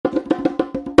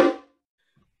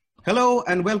Hello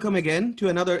and welcome again to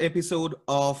another episode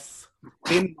of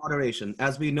In Moderation.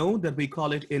 As we know that we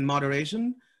call it In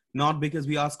Moderation, not because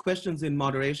we ask questions in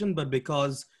moderation, but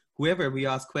because whoever we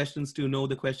ask questions to know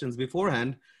the questions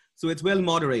beforehand. So it's well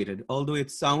moderated, although it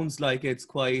sounds like it's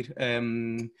quite,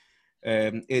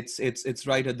 it's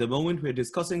right at the moment we're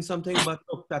discussing something, but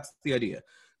look, that's the idea.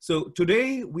 So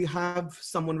today we have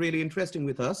someone really interesting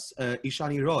with us,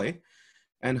 Ishani Roy.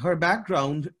 And her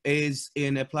background is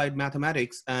in applied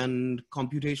mathematics and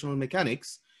computational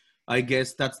mechanics. I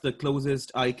guess that's the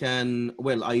closest I can,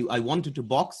 well, I wanted to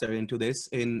box her into this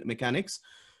in mechanics.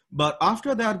 But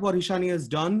after that, what Ishani has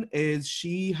done is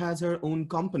she has her own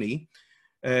company,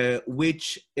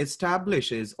 which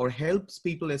establishes or helps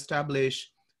people establish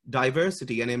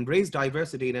diversity and embrace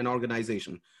diversity in an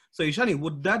organization. So Ishani,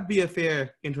 would that be a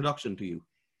fair introduction to you?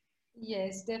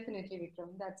 Yes, definitely,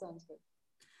 Vikram. That sounds good.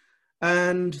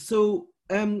 And so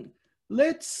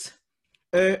let's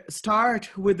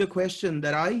start with the question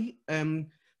that I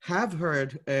have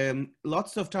heard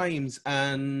lots of times.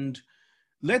 And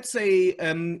let's say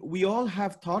we all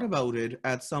have thought about it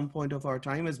at some point of our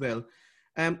time as well.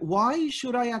 Why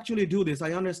should I actually do this?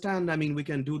 I understand, I mean, we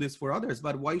can do this for others,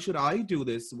 but why should I do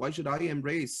this? Why should I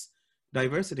embrace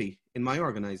diversity in my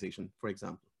organization, for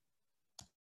example?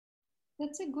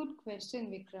 That's a good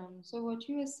question, Vikram. So, what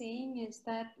you are saying is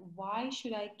that why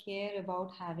should I care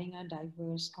about having a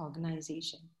diverse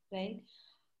organization, right?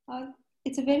 Uh,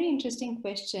 it's a very interesting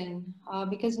question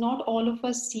because not all of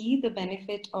us see the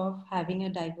benefit of having a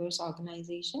diverse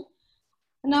organization.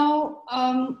 Now,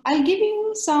 I'll give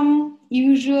you some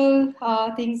usual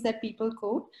things that people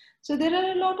quote. So, there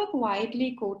are a lot of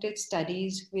widely quoted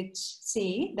studies which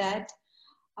say that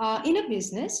in a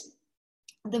business,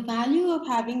 the value of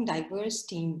having diverse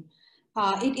team,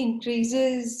 it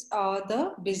increases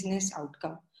the business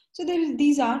outcome. So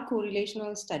these are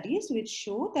correlational studies which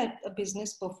show that a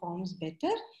business performs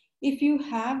better if you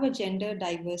have a gender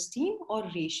diverse team or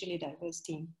racially diverse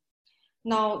team.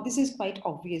 Now, this is quite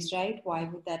obvious, right? Why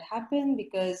would that happen?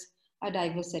 Because a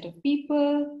diverse set of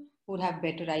people would have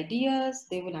better ideas,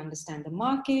 they would understand the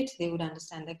market, they would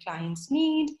understand the client's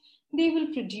need, they will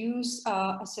produce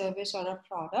a service or a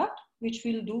product which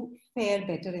will do fare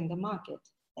better in the market,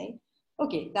 right?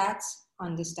 Okay, that's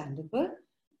understandable.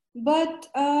 But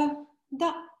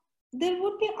the there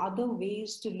would be other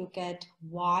ways to look at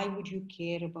why would you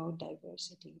care about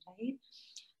diversity, right?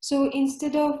 So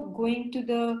instead of going to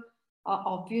the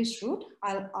obvious route,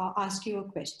 I'll ask you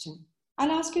a question.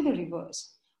 I'll ask you the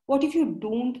reverse. What if you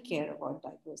don't care about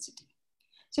diversity?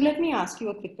 So let me ask you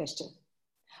a quick question.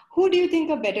 Who do you think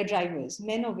are better drivers,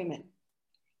 men or women?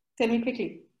 Tell me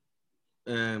quickly.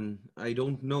 I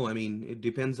don't know. I mean, it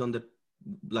depends on the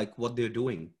like what they're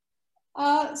doing.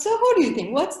 So who do you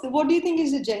think? What do you think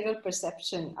is the general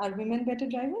perception? Are women better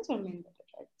drivers or men better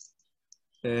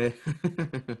drivers?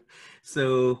 Uh,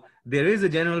 so there is a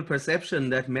general perception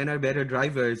that men are better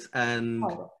drivers, and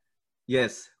Oh,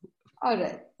 yes, all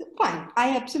right, fine.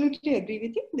 I absolutely agree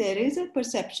with you. There is a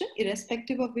perception,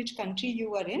 irrespective of which country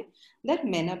you are in, that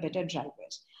men are better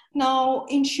drivers. Now,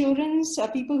 insurance,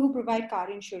 people who provide car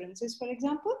insurances, for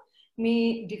example,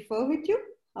 may differ with you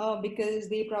because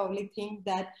they probably think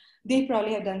that they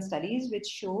probably have done studies which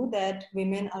show that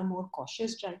women are more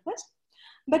cautious drivers.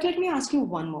 But let me ask you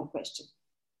one more question,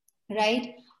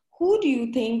 right? Who do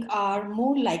you think are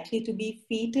more likely to be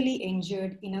fatally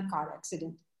injured in a car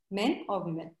accident, men or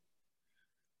women?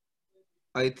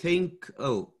 I think,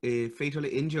 oh, fatally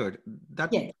injured.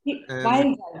 That Yes. um,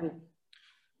 While driving.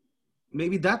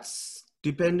 maybe that's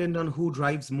dependent on who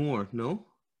drives more, no?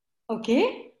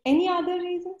 Okay. Any other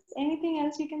reasons? Anything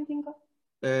else you can think of?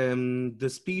 The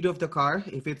speed of the car,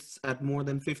 if it's at more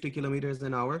than 50 kilometers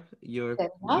an hour, you're Fair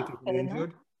maybe enough. fatally Fair enough.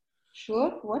 injured. Sure.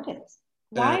 What else?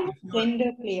 Why If would you're,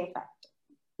 gender play a factor?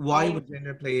 why Why? would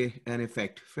gender play an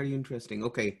effect? Very interesting.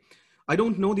 Okay. I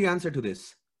don't know the answer to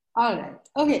this. All right.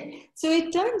 Okay. So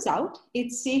it turns out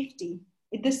it's safety.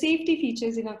 The safety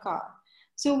features in a car.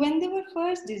 So when they were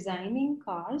first designing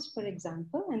cars, for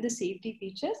example, and the safety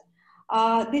features,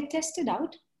 they tested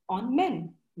out on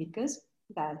men because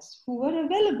that's who were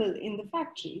available in the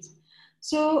factories.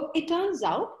 So it turns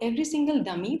out every single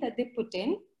dummy that they put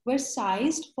in were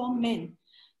sized for men.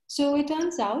 So it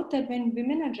turns out that when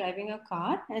women are driving a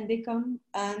car and they come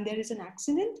and there is an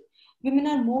accident, women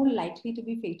are more likely to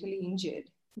be fatally injured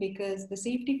because the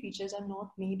safety features are not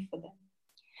made for them.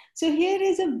 So here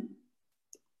is a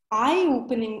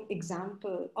eye-opening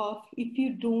example of if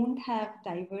you don't have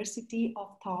diversity of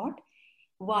thought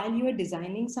while you are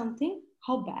designing something,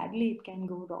 how badly it can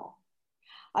go wrong.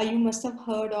 You must have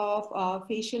heard of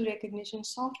facial recognition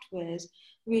softwares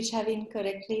which have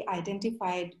incorrectly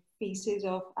identified faces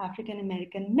of African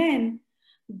American men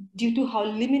due to how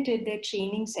limited their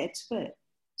training sets were.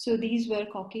 So these were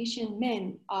Caucasian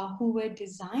men who were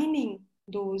designing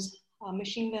those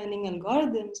machine learning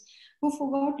algorithms, who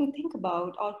forgot to think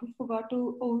about, or who forgot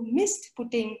to, or missed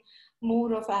putting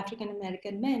more of African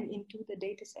American men into the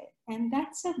data set. And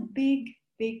that's a big,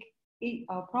 big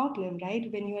problem,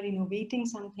 right? When you are innovating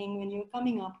something, when you're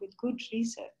coming up with good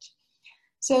research.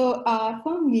 So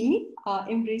for me,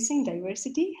 embracing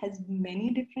diversity has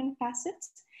many different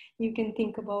facets. You can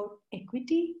think about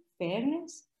equity,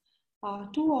 fairness.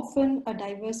 Too often, a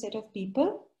diverse set of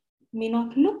people may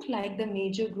not look like the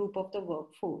major group of the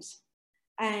workforce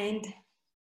and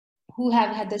who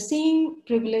have had the same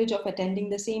privilege of attending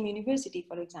the same university,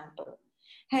 for example.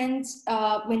 Hence,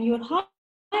 when you're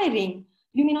hiring,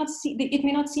 you may not see, it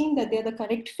may not seem that they're the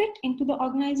correct fit into the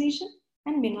organization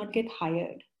and may not get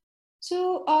hired.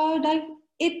 So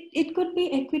it could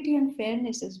be equity and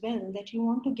fairness as well, that you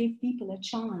want to give people a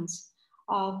chance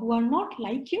who are not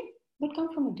like you, but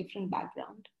come from a different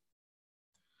background.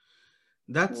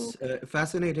 That's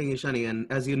fascinating, Ishani.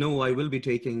 And as you know, I will be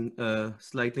taking a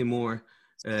slightly more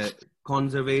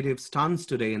conservative stance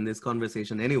today in this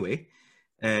conversation anyway.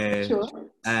 Sure.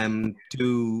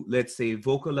 To, let's say,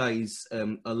 vocalize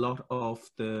a lot of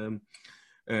the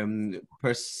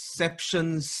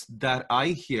perceptions that I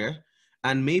hear,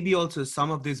 and maybe also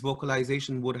some of this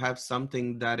vocalization would have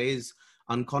something that is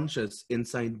unconscious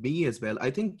inside me as well. I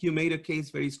think you made a case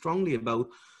very strongly about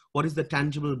what is the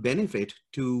tangible benefit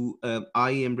to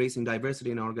I embracing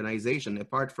diversity in an organization,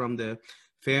 apart from the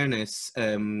fairness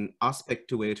aspect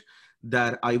to it,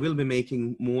 that I will be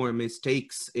making more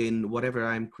mistakes in whatever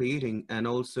I'm creating. And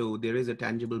also there is a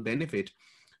tangible benefit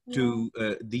to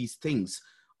these things.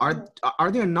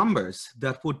 Are there numbers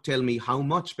that would tell me how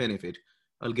much benefit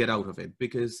I'll get out of it?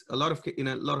 Because in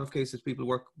a lot of cases, people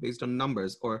work based on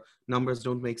numbers, or numbers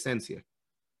don't make sense here.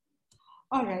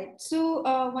 All right. So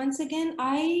once again,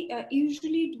 I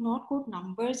usually do not quote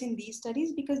numbers in these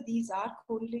studies because these are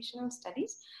correlational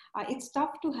studies. It's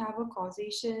tough to have a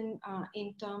causation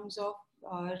in terms of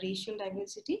racial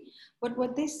diversity. But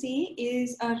what they say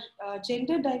is a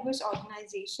gender diverse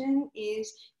organization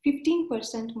is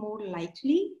 15% more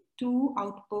likely to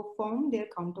outperform their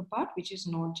counterpart, which is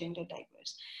not gender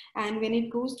diverse. And when it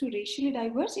goes to racially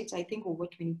diverse, it's, I think, over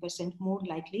 20% more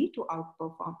likely to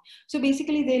outperform. So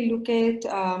basically, they look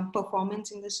at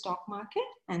performance in the stock market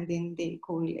and then they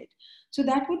correlate. So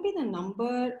that would be the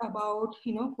number about,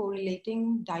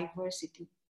 correlating diversity.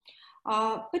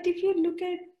 But if you look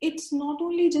at, it's not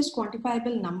only just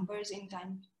quantifiable numbers in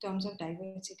terms of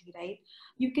diversity, right?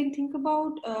 You can think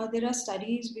about, there are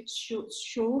studies which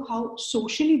show how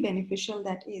socially beneficial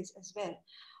that is as well.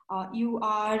 You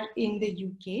are in the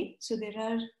UK, so there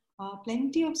are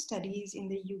plenty of studies in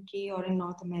the UK or in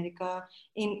North America,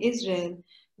 in Israel,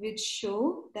 which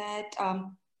show that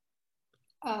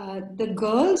the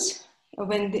girls,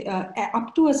 when they,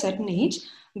 up to a certain age,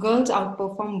 girls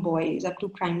outperform boys up to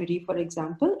primary, for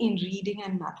example, in reading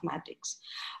and mathematics.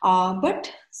 But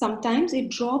sometimes it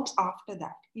drops after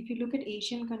that. If you look at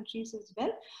Asian countries as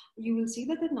well, you will see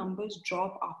that the numbers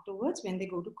drop afterwards when they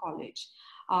go to college.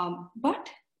 But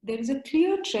there is a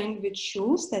clear trend which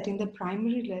shows that in the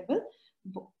primary level,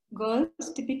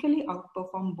 girls typically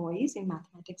outperform boys in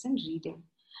mathematics and reading.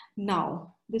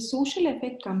 Now, the social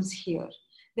effect comes here.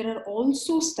 There are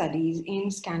also studies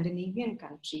in Scandinavian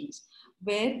countries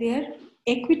where they're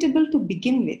equitable to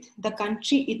begin with. The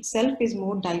country itself is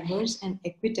more diverse and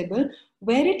equitable,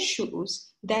 where it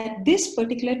shows that this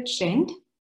particular trend,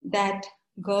 that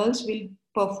girls will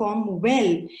perform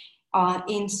well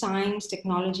in science,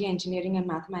 technology, engineering, and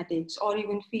mathematics, or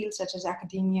even fields such as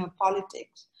academia,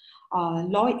 politics,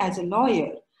 as a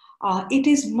lawyer, it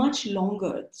is much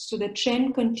longer. So the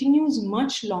trend continues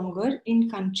much longer in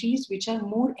countries which are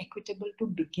more equitable to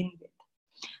begin with.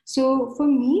 So for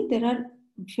me, there are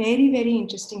very, very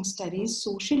interesting studies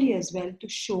socially as well to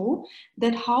show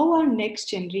that how our next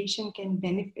generation can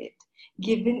benefit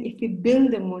given if we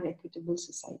build a more equitable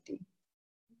society.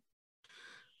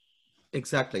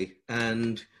 Exactly.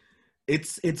 And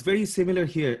it's very similar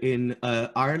here in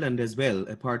Ireland as well,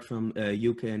 apart from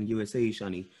UK and USA,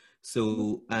 Ishani.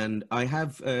 So, and I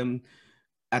have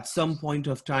at some point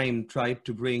of time tried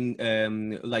to bring,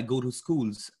 go to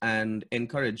schools and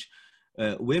encourage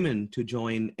women to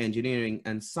join engineering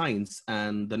and science.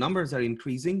 And the numbers are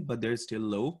increasing, but they're still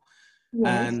low.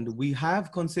 Yes. And we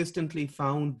have consistently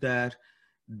found that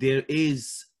there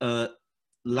is a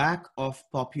lack of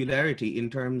popularity in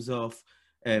terms of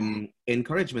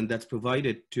encouragement that's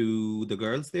provided to the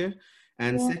girls there.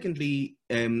 And Yeah. secondly,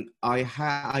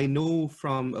 I know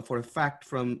for a fact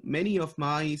from many of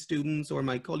my students or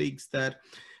my colleagues that,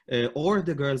 or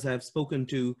the girls I've spoken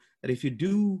to, that if you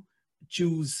do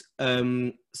choose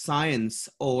science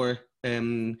or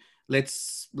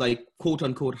let's like quote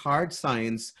unquote hard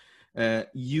science,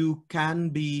 you can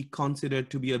be considered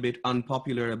to be a bit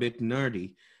unpopular, a bit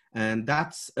nerdy. And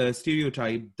that's a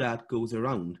stereotype that goes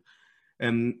around.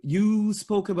 You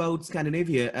spoke about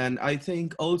Scandinavia, and I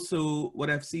think also what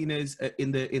I've seen is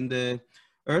in the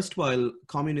erstwhile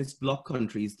communist bloc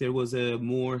countries, there was a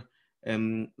more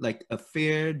like a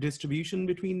fair distribution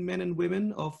between men and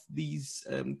women of these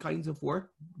kinds of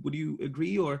work. Would you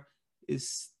agree, or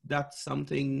is that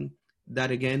something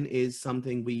that again is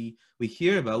something we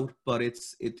hear about, but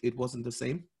it wasn't the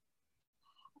same?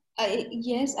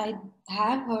 Yes, I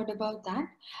have heard about that.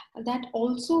 That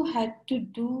also had to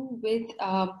do with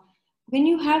when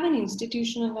you have an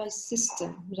institutionalized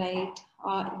system, right?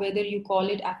 Whether you call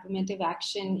it affirmative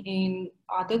action in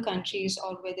other countries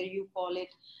or whether you call it,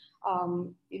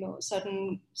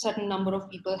 certain number of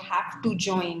people have to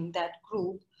join that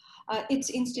group. It's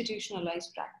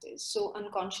institutionalized practice. So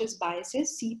unconscious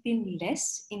biases seep in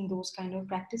less in those kind of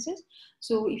practices.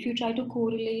 So if you try to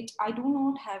correlate, I do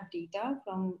not have data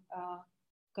from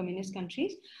communist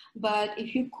countries, but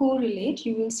if you correlate,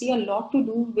 you will see a lot to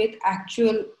do with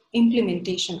actual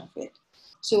implementation of it.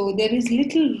 So there is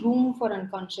little room for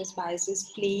unconscious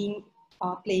biases playing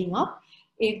up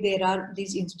if there are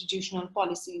these institutional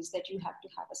policies that you have to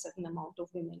have a certain amount of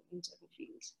women in certain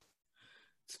fields.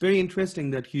 It's very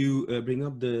interesting that you bring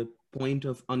up the point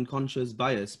of unconscious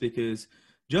bias, because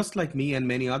just like me and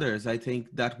many others, I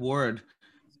think that word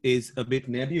is a bit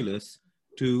nebulous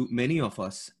to many of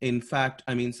us. In fact,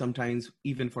 I mean, sometimes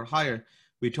even for hire,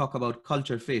 we talk about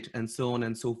culture fit and so on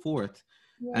and so forth.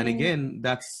 And Yeah, again,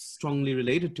 that's strongly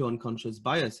related to unconscious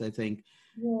bias, I think.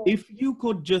 yeah, If you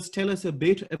could just tell us a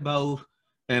bit about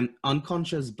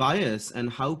unconscious bias and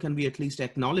how can we at least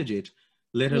acknowledge it,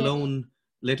 let yeah. alone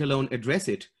let alone address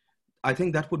it, I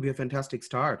think that would be a fantastic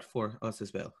start for us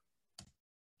as well.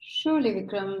 Surely,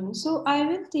 Vikram. So I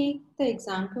will take the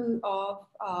example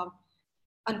of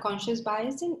unconscious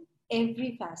bias in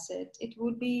every facet. It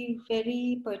would be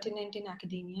very pertinent in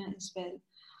academia as well.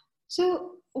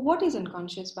 So, what is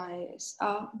unconscious bias?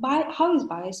 How is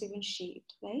bias even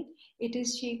shaped, right? It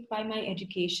is shaped by my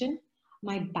education,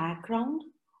 my background,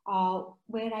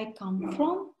 where I come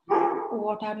from,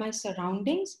 what are my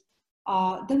surroundings,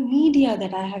 the media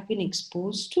that I have been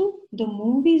exposed to, the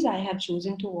movies I have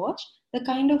chosen to watch, the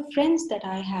kind of friends that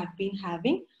I have been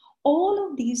having. All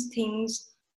of these things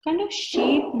kind of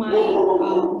shape my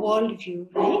worldview,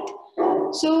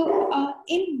 right? So,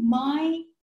 in my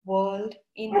world,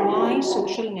 in my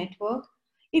social network,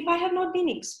 if I have not been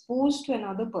exposed to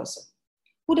another person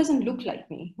who doesn't look like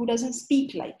me, who doesn't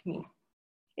speak like me,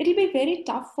 it'll be very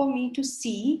tough for me to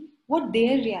see what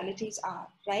their realities are,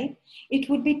 right? It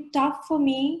would be tough for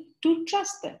me to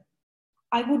trust them.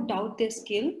 I would doubt their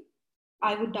skill.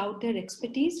 I would doubt their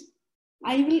expertise.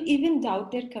 I will even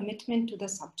doubt their commitment to the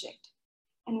subject.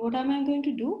 And what am I going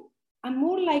to do? I'm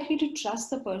more likely to trust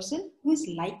the person who is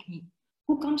like me,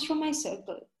 who comes from my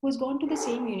circle, who has gone to the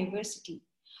same university,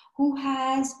 who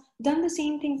has done the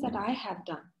same things that I have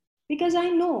done. Because I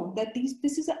know that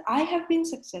I have been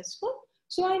successful.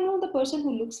 So I know the person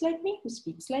who looks like me, who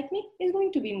speaks like me, is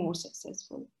going to be more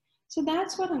successful. So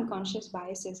that's what unconscious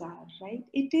biases are, right?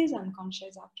 It is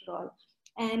unconscious after all.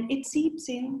 And it seeps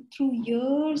in through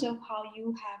years of how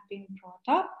you have been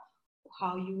brought up,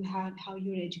 how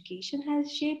your education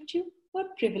has shaped you,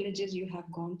 what privileges you have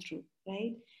gone through,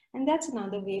 right? And that's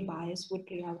another way bias would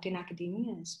play out in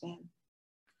academia as well.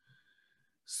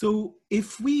 So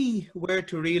if we were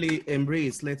to really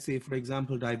embrace, let's say, for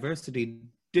example, diversity,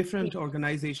 Yeah. different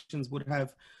organizations would have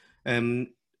um,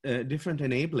 different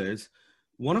enablers.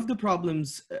 One of the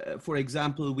problems, for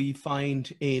example, we find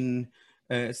in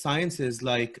sciences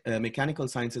like mechanical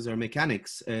sciences or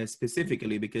mechanics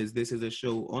specifically, because this is a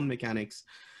show on mechanics,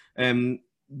 um,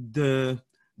 the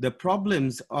the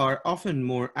problems are often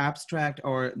more abstract,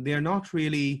 or they're not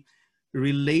really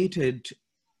related,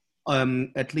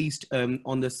 at least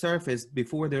on the surface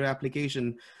before their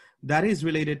application, that is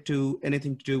related to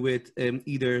anything to do with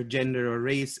either gender or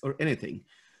race or anything.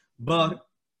 Mhm. But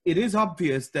it is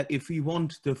obvious that if we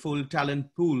want the full talent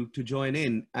pool to join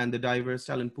in and the diverse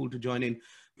talent pool to join in,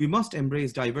 we must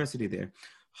embrace diversity there.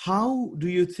 How do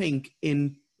you think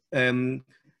in um,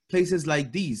 places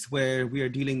like these, where we are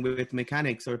dealing with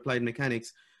mechanics or applied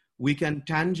mechanics, we can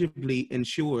tangibly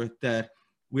ensure that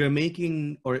we are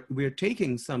making or we're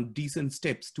taking some decent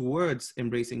steps towards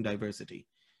embracing diversity?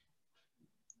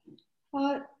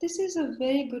 This is a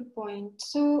very good point.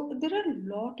 So there are a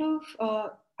lot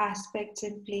of aspects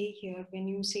in play here when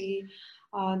you say,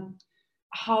 uh,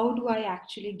 how do I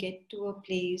actually get to a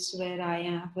place where I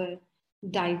have a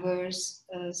diverse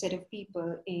set of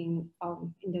people in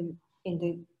the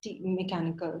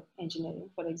mechanical engineering,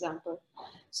 for example.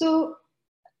 So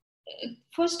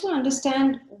first to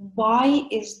understand why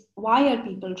are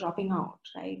people dropping out,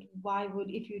 right? Why would,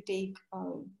 if you take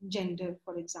gender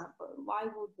for example, why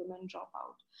would women drop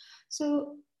out?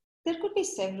 So there could be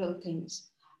several things.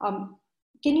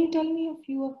 Can you tell me a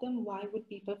few of them? Why would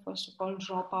people first of all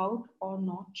drop out or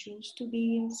not choose to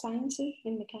be in sciences,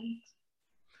 in mechanics?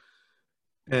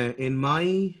 In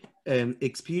my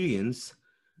experience,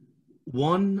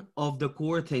 one of the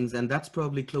core things, and that's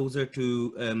probably closer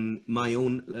to my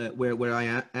own, where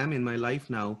I am in my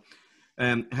life now,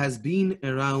 has been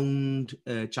around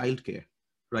childcare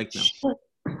right now. Sure,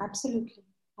 absolutely,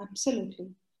 absolutely.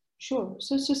 Sure.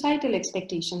 So societal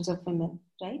expectations of women,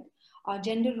 right?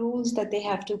 Gender roles that they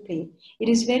have to play. It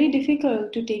is very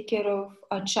difficult to take care of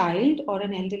a child or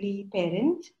an elderly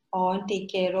parent, or take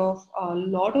care of a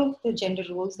lot of the gender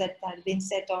roles that have been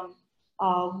set on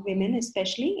women,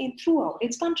 especially in throughout.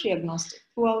 It's country agnostic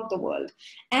throughout the world,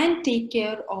 and take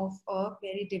care of a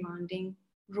very demanding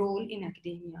role in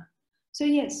academia. So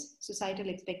yes, societal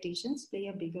expectations play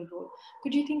a bigger role.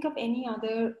 Could you think of any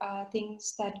other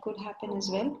things that could happen as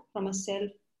well from a self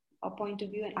point of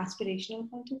view, an aspirational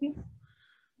point of view?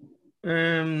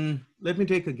 Let me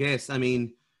take a guess. I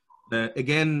mean,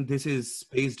 again, this is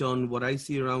based on what I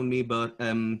see around me, but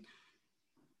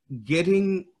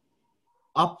getting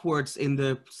upwards in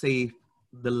the, say,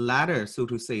 the ladder, so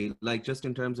to say, like just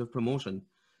in terms of promotion,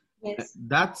 Yes.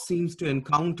 that seems to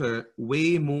encounter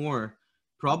way more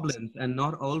problems, and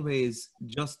not always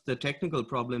just the technical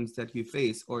problems that you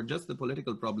face or just the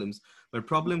political problems, but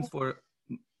problems for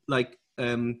like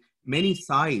many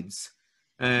sides.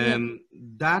 Yes.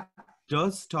 That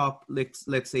does stop,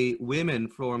 let's say, women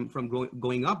from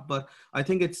going up. But I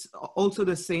think it's also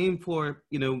the same for,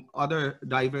 other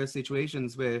diverse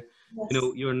situations where, Yes.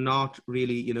 you're not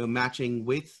really, matching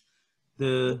with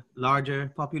the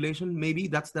larger population. Maybe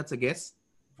that's a guess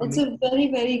from It's me. a very,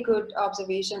 very good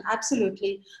observation.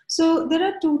 Absolutely. So there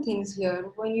are two things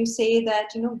here. When you say that,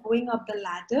 going up the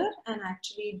ladder and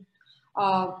actually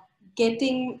uh,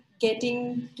 getting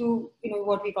to,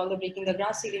 what we call the breaking the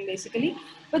grass ceiling, basically.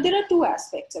 But there are two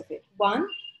aspects of it. One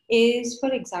is,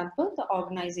 for example, the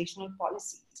organizational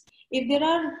policies. If there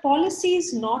are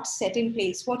policies not set in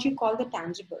place, what you call the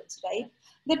tangibles, right?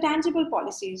 The tangible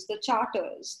policies, the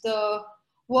charters, the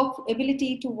work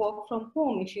ability to work from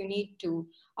home if you need to,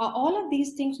 all of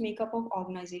these things make up of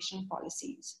organizational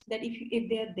policies that if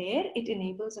they're there, it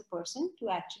enables a person to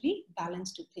actually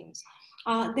balance two things.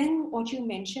 Then what you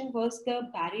mentioned was the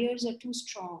barriers are too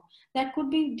strong. That could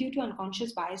be due to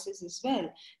unconscious biases as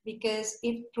well, because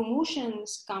if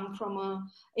promotions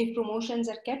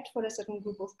are kept for a certain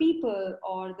group of people,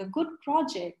 or the good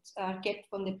projects are kept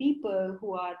from the people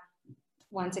who are,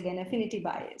 once again, affinity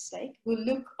bias, right, who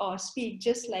look or speak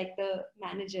just like the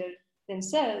manager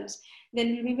themselves, then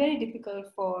it will be very difficult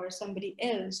for somebody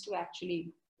else to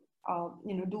actually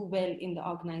do well in the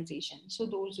organization. So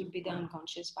those would be the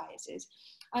unconscious biases.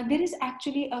 There is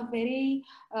actually a very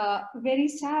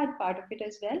sad part of it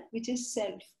as well, which is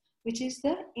self, which is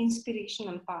the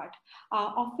inspirational part.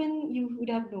 Often you would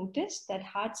have noticed that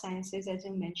hard sciences, as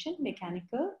you mentioned,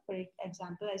 mechanical, for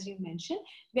example, as you mentioned,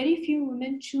 very few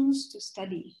women choose to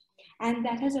study. And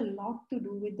that has a lot to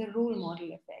do with the role model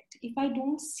effect. If I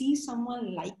don't see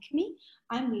someone like me,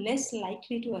 I'm less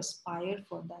likely to aspire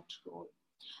for that role.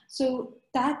 So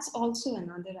that's also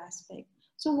another aspect.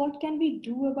 So what can we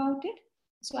do about it?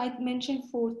 So I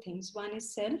mentioned four things. One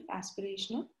is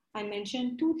self-aspirational. I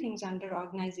mentioned two things under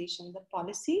organization, the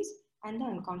policies and the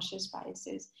unconscious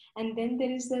biases. And then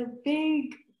there is the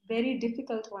big, very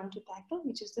difficult one to tackle,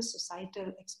 which is the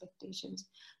societal expectations.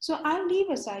 So I'll leave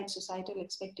aside societal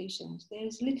expectations.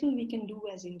 There's little we can do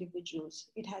as individuals.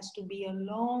 It has to be a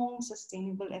long,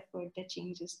 sustainable effort that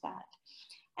changes that.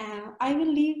 I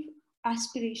will leave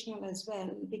aspirational as well,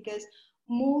 because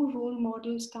more role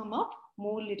models come up,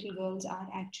 more little girls are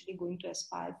actually going to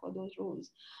aspire for those roles.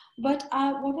 But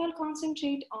what I'll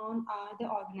concentrate on are the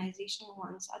organizational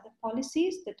ones, are the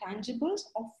policies, the tangibles.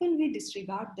 Often we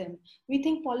disregard them. We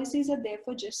think policies are there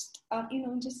for just,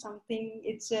 just something.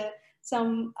 It's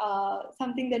something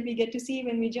that we get to see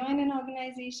when we join an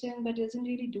organization, but doesn't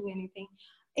really do anything.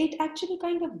 It actually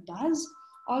kind of does.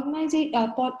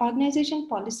 Organization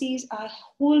policies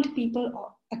hold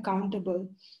people accountable.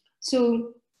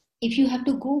 So if you have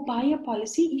to go by a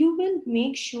policy, you will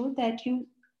make sure that you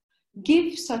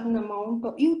give certain amount,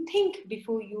 or you think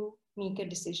before you make a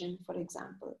decision, for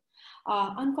example.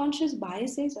 Unconscious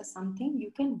biases are something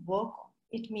you can work on.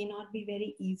 It may not be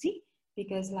very easy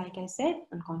because, like I said,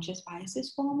 unconscious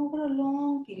biases form over a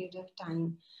long period of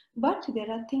time. But there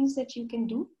are things that you can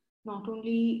do, not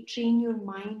only train your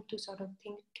mind to sort of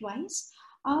think twice,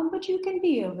 but you can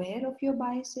be aware of your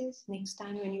biases. Next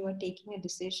time when you are taking a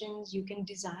decisions, you can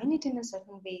design it in a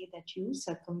certain way that you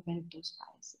circumvent those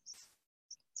biases.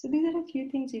 So these are a few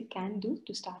things you can do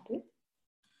to start with.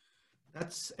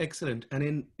 That's excellent.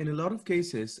 And in a lot of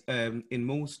cases, in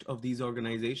most of these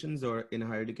organizations or in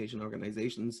higher education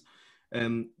organizations,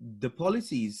 the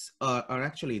policies are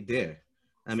actually there.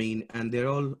 I mean, and they're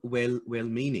all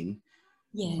well-meaning.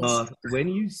 Yes. But when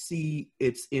you see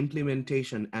its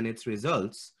implementation and its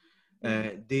results,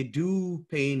 they do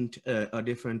paint a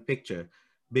different picture,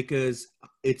 because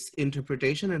its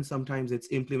interpretation and sometimes its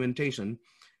implementation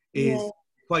Yeah. is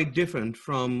quite different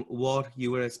from what you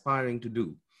were aspiring to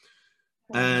do.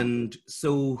 Wow. And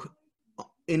so,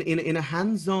 in a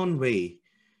hands-on way,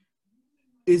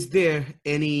 is there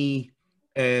any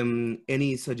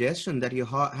suggestion that you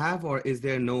have, or is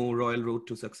there no royal road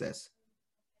to success?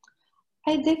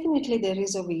 I definitely there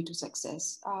is a way to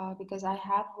success because I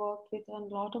have worked with a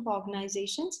lot of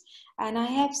organizations and I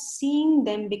have seen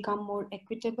them become more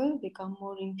equitable, become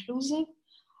more inclusive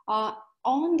uh,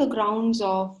 on the grounds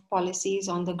of policies,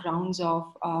 on the grounds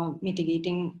of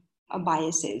mitigating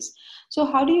biases. So,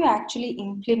 how do you actually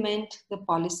implement the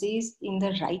policies in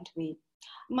the right way?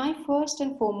 My first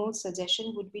and foremost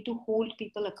suggestion would be to hold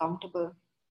people accountable.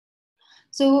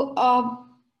 So,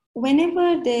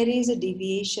 whenever there is a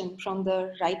deviation from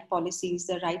the right policies,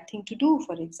 the right thing to do,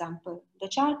 for example, the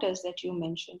charters that you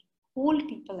mentioned, hold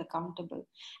people accountable.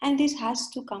 And this has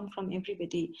to come from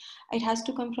everybody. It has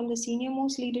to come from the senior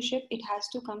most leadership, it has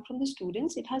to come from the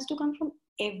students, it has to come from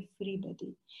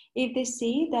everybody. If they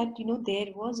say that,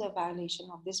 there was a violation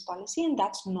of this policy and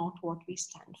that's not what we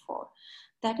stand for,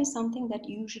 that is something that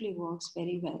usually works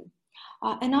very well.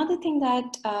 Another thing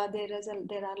that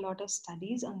there are a lot of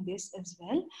studies on this as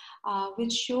well,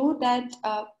 which show that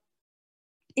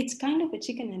it's kind of a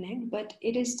chicken and egg, but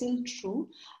it is still true.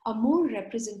 A more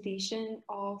representation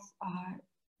of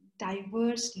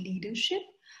diverse leadership,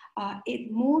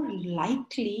 it more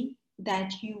likely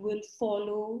that you will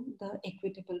follow the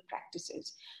equitable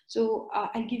practices. So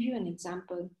I'll give you an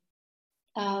example.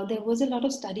 There was a lot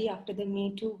of study after the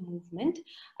Me Too movement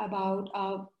about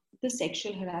the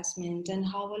sexual harassment and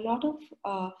how a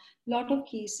lot of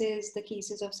cases, the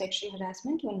cases of sexual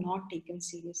harassment, were not taken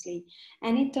seriously.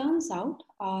 And it turns out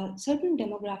certain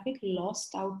demographic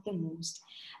lost out the most.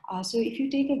 So if you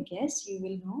take a guess, you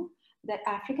will know that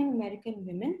African American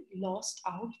women lost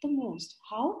out the most.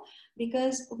 How?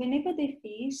 Because whenever they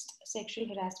faced sexual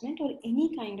harassment or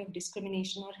any kind of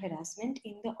discrimination or harassment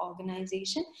in the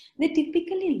organization, they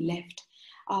typically left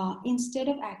instead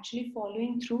of actually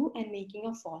following through and making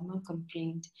a formal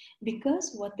complaint,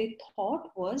 because what they thought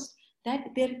was that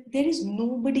there is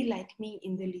nobody like me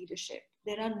in the leadership.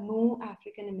 There are no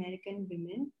African American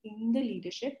women in the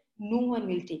leadership. No one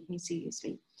will take me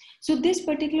seriously. So this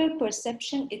particular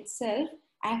perception itself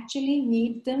actually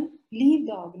made them leave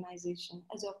the organization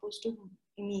as opposed to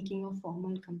making a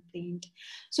formal complaint.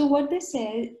 So what they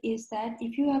said is that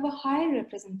if you have a high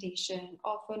representation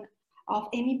of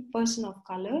any person of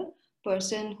color,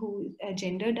 person who a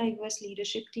gender diverse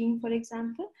leadership team, for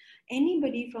example,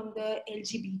 anybody from the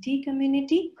LGBT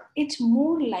community, it's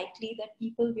more likely that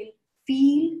people will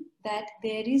feel that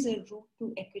there is a route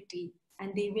to equity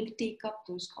and they will take up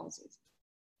those causes.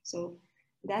 So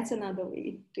that's another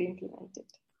way to implement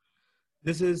it.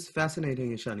 This is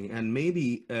fascinating, Ishani. And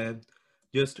maybe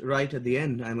just right at the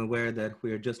end, I'm aware that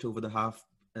we're just over the half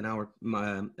an hour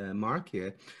mark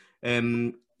here.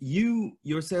 You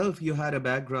yourself, you had a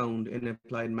background in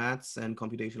applied maths and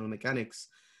computational mechanics,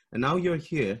 and now you're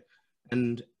here.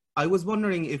 And I was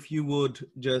wondering if you would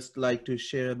just like to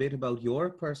share a bit about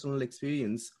your personal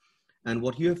experience and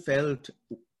what you have felt,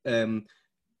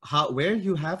 where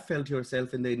you have felt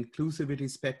yourself in the inclusivity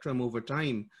spectrum over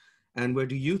time, and where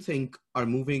do you think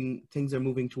things are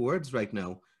moving towards right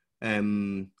now?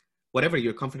 Whatever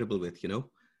you're comfortable with,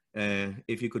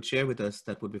 if you could share with us,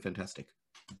 that would be fantastic.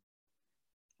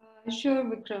 Sure,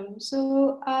 Vikram.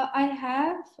 So I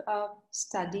have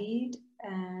studied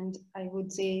and I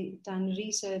would say done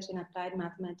research in applied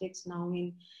mathematics now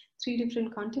in 3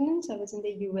 different continents. I was in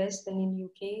the US, then in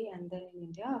UK, and then in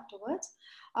India afterwards.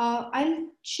 I'll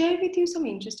share with you some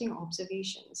interesting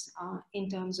observations in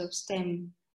terms of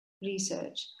STEM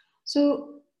research.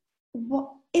 So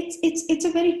it's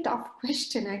a very tough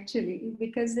question actually,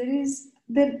 because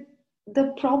there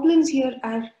the problems here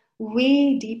are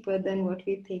way deeper than what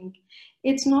we think.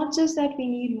 It's not just that we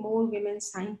need more women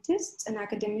scientists and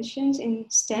academicians in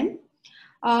STEM.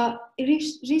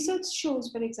 Research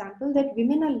shows, for example, that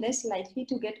women are less likely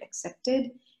to get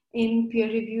accepted in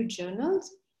peer-reviewed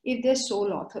journals if they're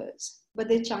sole authors, but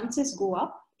their chances go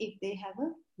up if they have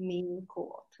a male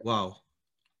co-author. Wow.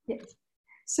 Yes.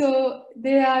 So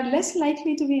they are less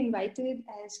likely to be invited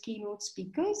as keynote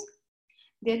speakers.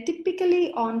 They're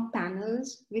typically on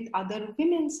panels with other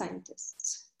women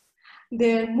scientists.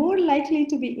 They're more likely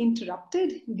to be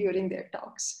interrupted during their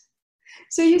talks.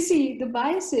 So you see, the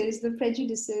biases, the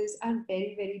prejudices are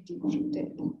very, very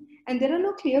deep-rooted. And there are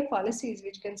no clear policies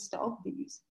which can stop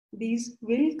these. These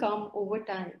will come over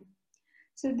time.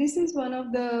 So this is one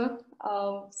of the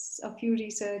a few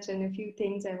research and a few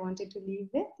things I wanted to leave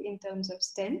with in terms of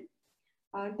STEM.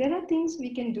 There are things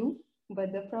we can do,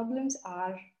 but the problems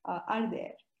are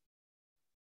there.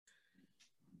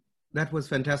 That was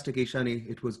fantastic, Ishani.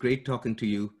 It was great talking to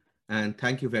you. And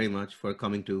thank you very much for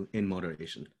coming to In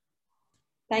Moderation.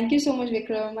 Thank you so much,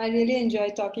 Vikram. I really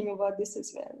enjoyed talking about this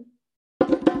as well.